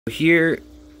Here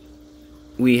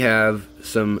we have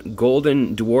some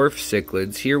golden dwarf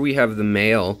cichlids. Here we have the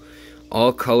male,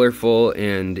 all colorful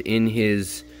and in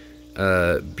his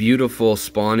beautiful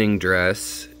spawning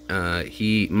dress.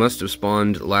 He must have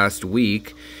spawned last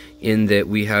week, in that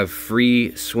we have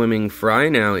free swimming fry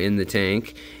now in the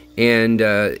tank. And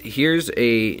here's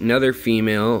another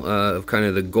female of kind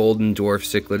of the golden dwarf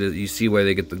cichlid. You see why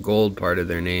they get the gold part of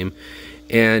their name.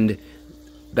 And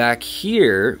back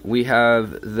here we have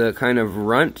the kind of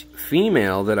runt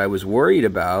female that I was worried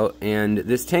about, and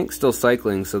this tank's still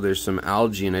cycling, so there's some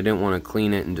algae and I didn't want to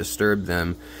clean it and disturb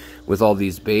them with all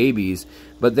these babies.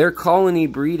 But they're colony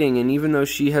breeding, and even though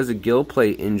she has a gill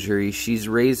plate injury, she's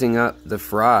raising up the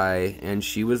fry, and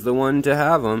she was the one to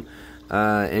have them,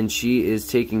 and she is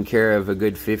taking care of a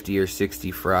good 50 or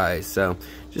 60 fries. So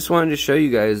just wanted to show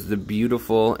you guys the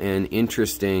beautiful and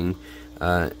interesting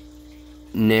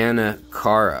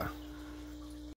Nanacara.